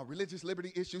religious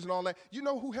liberty issues and all that. You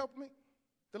know who helped me?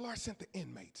 The Lord sent the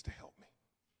inmates to help me.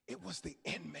 It was the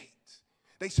inmates.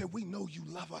 They said, we know you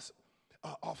love us,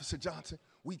 Officer Johnson.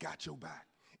 We got your back.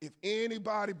 If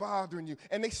anybody bothering you.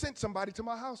 And they sent somebody to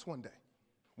my house one day.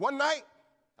 One night,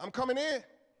 I'm coming in.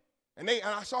 And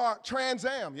I saw a Trans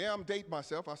Am. Yeah, I'm dating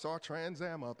myself. I saw a Trans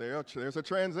Am out there. There's a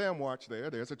Trans Am watch there.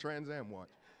 There's a Trans Am watch.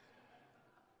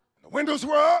 The windows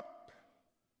were up.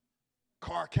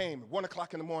 Car came. 1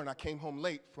 o'clock in the morning, I came home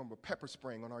late from a pepper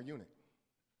spraying on our unit.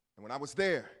 And when I was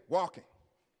there walking,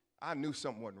 I knew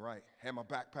something wasn't right. Had my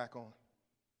backpack on.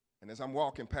 And as I'm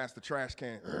walking past the trash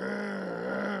can,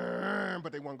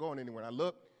 but they weren't going anywhere. I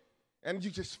looked, and you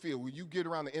just feel, when you get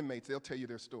around the inmates, they'll tell you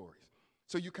their stories.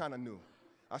 So you kind of knew.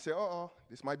 I said,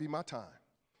 this might be my time.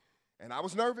 And I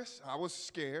was nervous. I was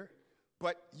scared.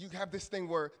 But you have this thing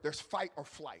where there's fight or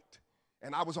flight.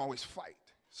 And I was always fight.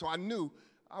 So I knew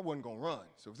I wasn't going to run.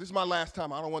 So if this is my last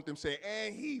time, I don't want them saying,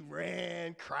 and he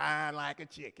ran crying like a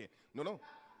chicken. No.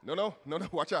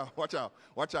 Watch out.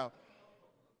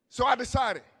 So I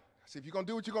decided. I said, if you're going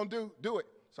to do what you're going to do, do it.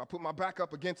 So I put my back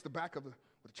up against the back of where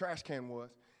the trash can was.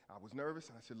 I was nervous.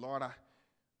 And I said, Lord, I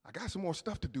got some more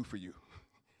stuff to do for you.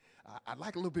 I'd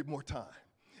like a little bit more time.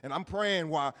 And I'm praying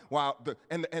while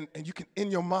and you can,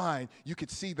 in your mind, you could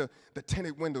see the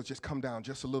tinted windows just come down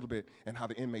just a little bit, and how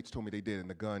the inmates told me they did, and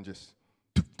the gun just,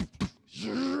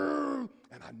 and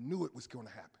I knew it was going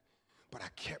to happen. But I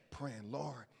kept praying,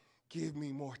 Lord, give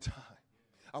me more time.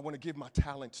 I want to give my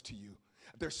talents to you.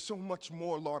 There's so much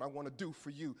more, Lord, I want to do for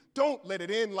you. Don't let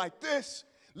it end like this.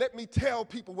 Let me tell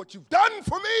people what you've done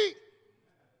for me.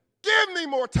 Give me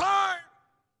more time.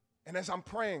 And as I'm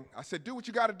praying, I said, do what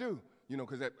you got to do. You know,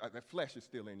 because that flesh is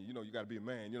still in you. You know, you got to be a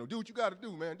man. You know, do what you got to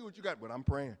do, man. Do what you got. But I'm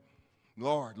praying,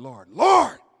 Lord, Lord,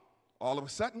 Lord. All of a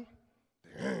sudden,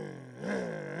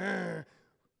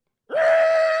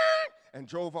 and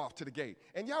drove off to the gate.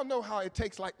 And y'all know how it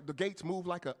takes, like, the gates move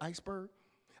like an iceberg?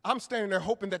 I'm standing there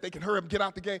hoping that they can hurry up and get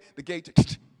out the gate. The gate,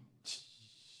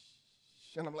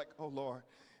 and I'm like, oh, Lord,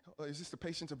 is this the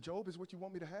patience of Job is what you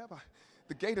want me to have?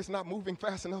 The gate is not moving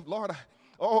fast enough. Lord,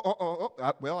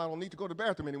 well, I don't need to go to the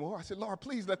bathroom anymore. I said, Lord,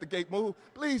 please let the gate move.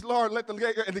 Please, Lord, let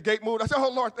the gate move. I said,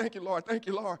 oh, Lord, thank you, Lord. Thank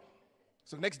you, Lord.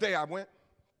 So the next day I went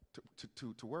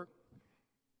to work,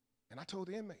 and I told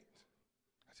the inmates.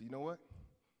 I said, you know what?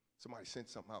 Somebody sent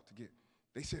something out to get.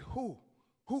 They said, who?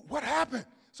 What happened?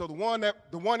 So the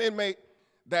one inmate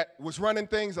that was running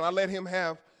things, and I let him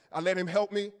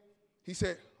help me. He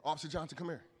said, Officer Johnson, come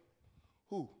here.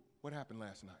 Who? What happened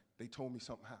last night? They told me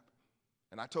something happened.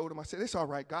 And I told him, I said, it's all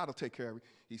right. God will take care of it.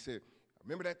 He said,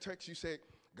 remember that text you said,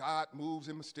 God moves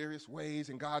in mysterious ways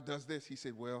and God does this? He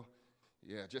said, well,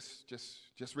 yeah,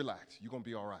 just relax. You're going to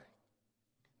be all right.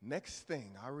 Next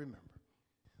thing I remember,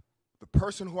 the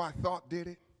person who I thought did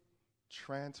it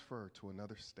transferred to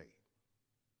another state.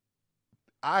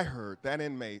 I heard that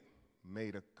inmate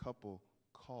made a couple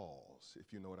calls,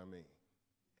 if you know what I mean,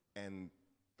 and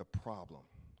the problem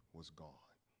was gone.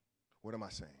 What am I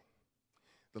saying?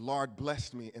 The Lord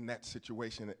blessed me in that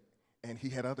situation, and he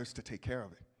had others to take care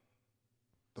of it.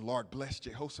 The Lord blessed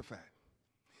Jehoshaphat,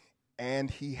 and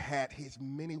he had his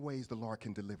many ways the Lord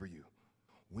can deliver you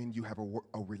when you have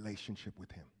a relationship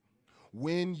with him.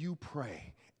 When you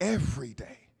pray every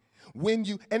day,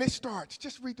 and it starts,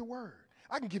 just read the word.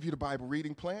 I can give you the Bible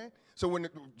reading plan. So when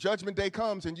the judgment day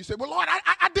comes and you say, well, Lord,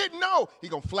 I didn't know. He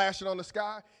going to flash it on the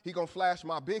sky. He going to flash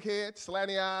my big head,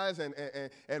 slanty eyes,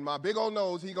 and my big old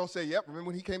nose. He going to say, yep, remember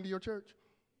when he came to your church?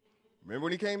 Remember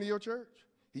when he came to your church?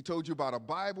 He told you about a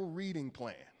Bible reading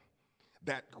plan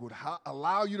that would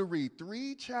allow you to read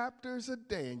 3 chapters a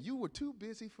day, and you were too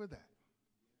busy for that.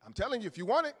 I'm telling you, if you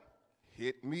want it,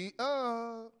 hit me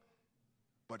up.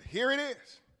 But here it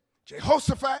is.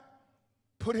 Jehoshaphat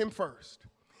put him first.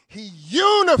 He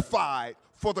unified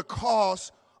for the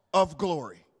cause of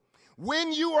glory.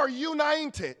 When you are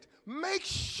united, make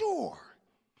sure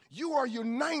you are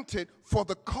united for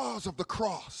the cause of the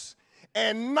cross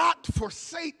and not for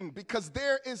Satan, because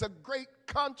there is a great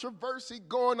controversy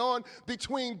going on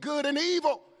between good and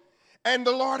evil. And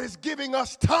the Lord is giving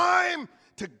us time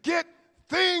to get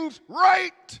things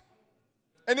right.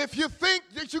 And if you think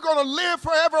that you're going to live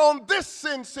forever on this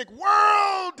sin-sick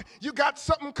world, you got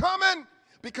something coming,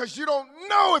 because you don't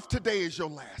know if today is your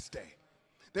last day.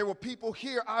 There were people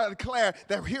here, I declare,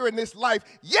 that were here in this life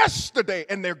yesterday,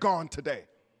 and they're gone today.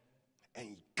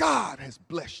 And God has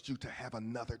blessed you to have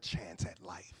another chance at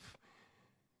life.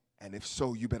 And if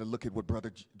so, you better look at what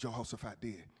Brother Jehoshaphat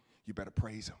did. You better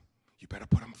praise him. You better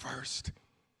put him first.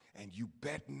 And you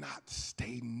better not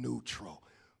stay neutral.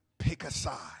 Pick a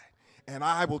side. And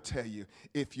I will tell you,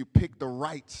 if you pick the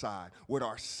right side with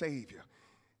our Savior,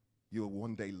 you'll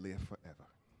one day live forever.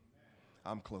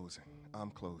 I'm closing.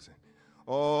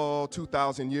 Oh,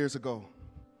 2,000 years ago,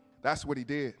 that's what he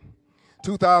did.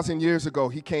 2,000 years ago,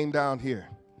 he came down here.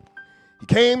 He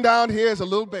came down here as a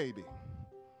little baby.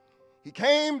 He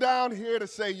came down here to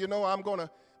say, you know, I'm going to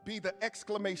be the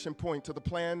exclamation point to the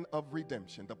plan of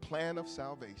redemption, the plan of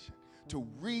salvation, to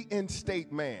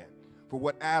reinstate man for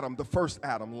what Adam, the first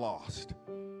Adam, lost.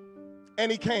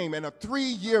 And he came in a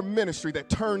 3-year ministry that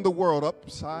turned the world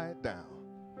upside down.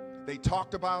 They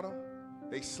talked about him.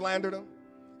 They slandered him.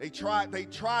 They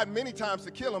tried many times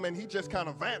to kill him, and he just kind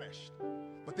of vanished.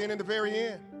 But then in the very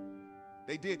end,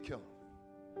 they did kill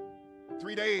him.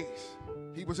 3 days,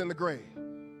 he was in the grave.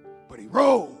 But he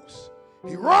rose.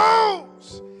 He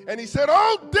rose. And he said,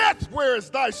 oh, death, where is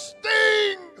thy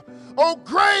sting? Oh,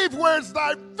 grave, where is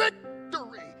thy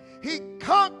victory? He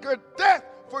conquered death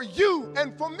for you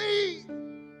and for me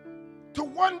to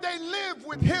one day live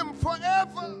with him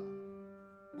forever.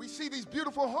 We see these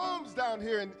beautiful homes down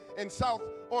here in South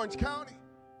Orange County.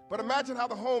 But imagine how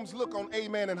the homes look on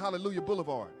Amen and Hallelujah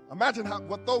Boulevard. Imagine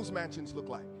what those mansions look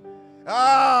like.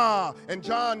 And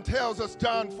John tells us,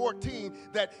 John 14,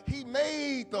 that he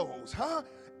made those,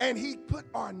 And he put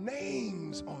our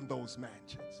names on those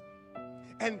mansions.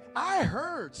 And I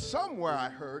heard, somewhere I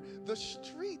heard, the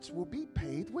streets will be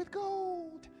paved with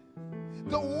gold.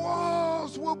 The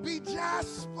walls will be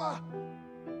jasper.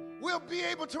 We'll be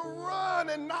able to run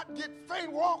and not get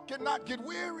faint, walk and not get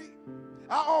weary.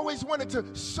 I always wanted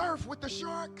to surf with the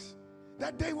sharks.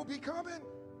 That day will be coming.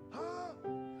 Huh?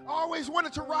 I always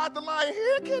wanted to ride the lion.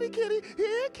 Here, kitty, kitty.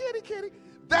 Here, kitty, kitty.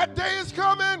 That day is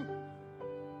coming.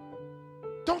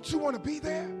 Don't you want to be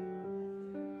there?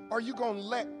 Or are you going to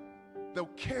let the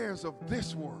cares of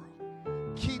this world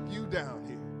keep you down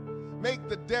here? Make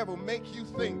the devil make you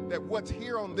think that what's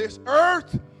here on this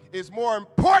earth is more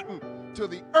important to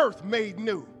the earth made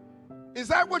new. Is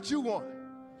that what you want?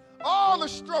 All the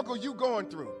struggle you going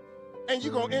through, and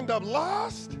you're going to end up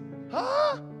lost?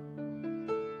 Huh?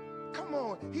 Come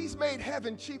on. He's made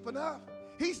heaven cheap enough.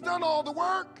 He's done all the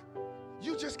work.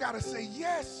 You just got to say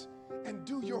yes and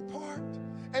do your part.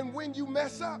 And when you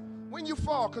mess up, when you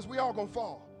fall, because we all going to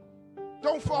fall,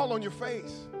 don't fall on your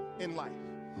face in life.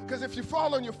 Because if you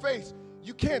fall on your face,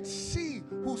 you can't see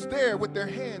who's there with their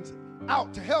hands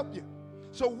out to help you.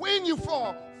 So when you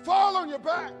fall on your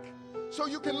back so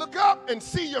you can look up and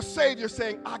see your Savior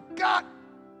saying, I got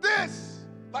this,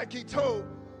 like he told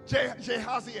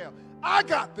Jehaziel. I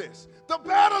got this. The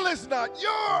battle is not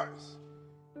yours.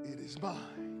 It is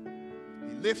mine.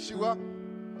 He lifts you up,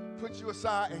 puts you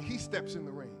aside, and he steps in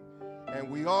the ring. And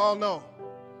we all know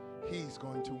he's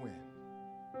going to win.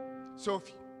 So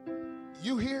if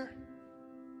you here,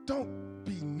 don't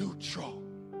be neutral.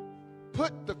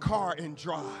 Put the car in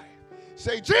drive.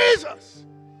 Say, Jesus,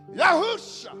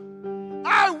 Yahusha,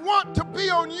 I want to be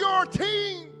on your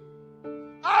team.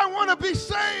 I want to be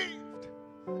saved.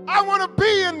 I want to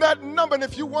be in that number. And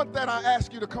if you want that, I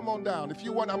ask you to come on down. If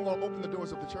you want, I'm going to open the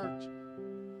doors of the church.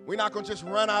 We're not going to just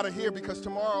run out of here because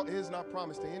tomorrow is not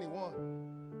promised to anyone.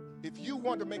 If you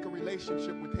want to make a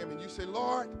relationship with him and you say,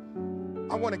 Lord,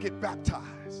 I want to get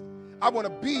baptized. I want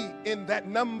to be in that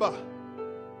number.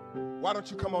 Why don't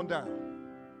you come on down?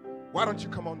 Why don't you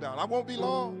come on down? I won't be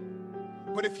long.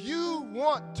 But if you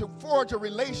want to forge a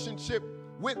relationship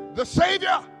with the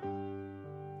Savior,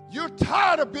 you're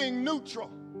tired of being neutral.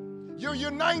 You're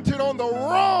united on the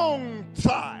wrong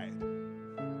side.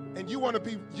 And you want to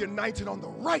be united on the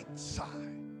right side.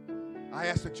 I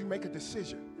ask that you make a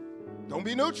decision. Don't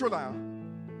be neutral now.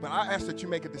 But I ask that you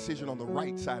make a decision on the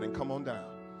right side and come on down.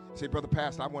 Say, Brother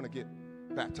Pastor, I want to get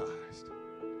baptized.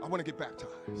 I want to get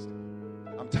baptized.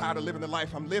 I'm tired of living the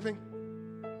life I'm living.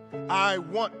 I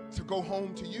want to go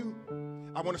home to you.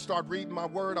 I want to start reading my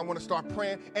word. I want to start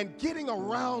praying and getting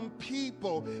around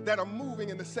people that are moving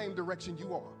in the same direction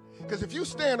you are. Because if you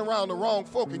stand around the wrong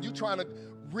folk and you're trying to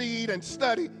read and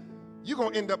study, you're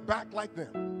going to end up back like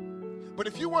them. But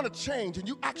if you want to change and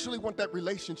you actually want that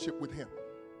relationship with him,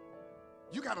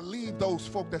 you got to leave those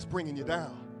folk that's bringing you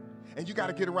down. And you got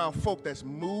to get around folk that's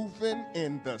moving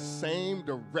in the same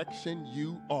direction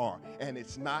you are. And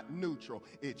it's not neutral,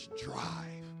 it's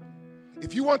drive.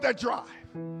 If you want that drive,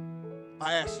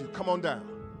 I ask you, come on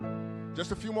down.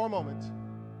 Just a few more moments.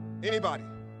 Anybody,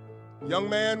 young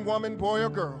man, woman, boy, or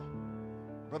girl,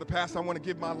 Brother Pastor, I want to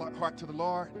give my heart to the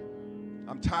Lord.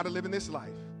 I'm tired of living this life.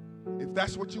 If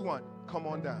that's what you want, come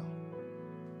on down.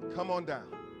 Come on down.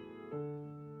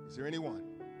 Is there anyone?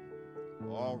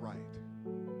 All right.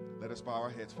 Let us bow our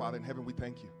heads. Father in heaven, we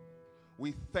thank you.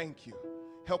 We thank you.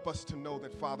 Help us to know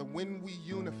that, Father, when we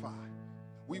unify,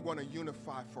 we want to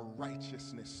unify for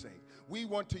righteousness' sake. We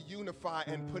want to unify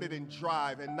and put it in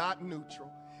drive and not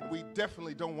neutral. We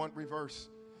definitely don't want reverse.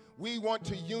 We want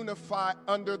to unify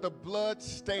under the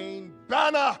blood-stained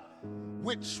banner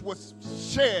which was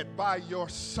shed by your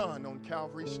Son on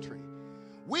Calvary's tree.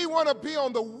 We want to be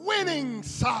on the winning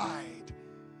side.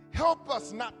 Help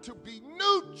us not to be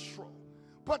neutral,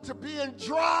 but to be in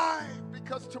drive,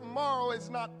 because tomorrow is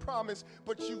not promised,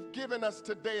 but you've given us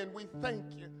today, and we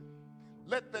thank you.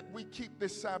 Let that we keep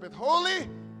this Sabbath holy,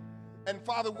 and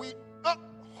Father, we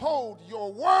uphold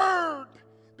your word,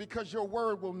 because your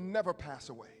word will never pass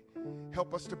away.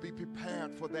 Help us to be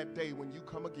prepared for that day when you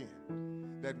come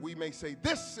again, that we may say,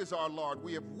 this is our Lord.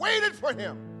 We have waited for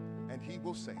him, and he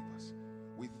will save us.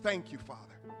 We thank you,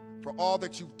 Father, for all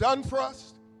that you've done for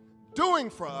us, doing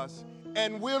for us,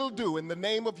 and will do. In the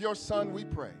name of your Son we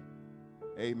pray.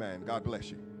 Amen. God bless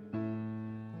you.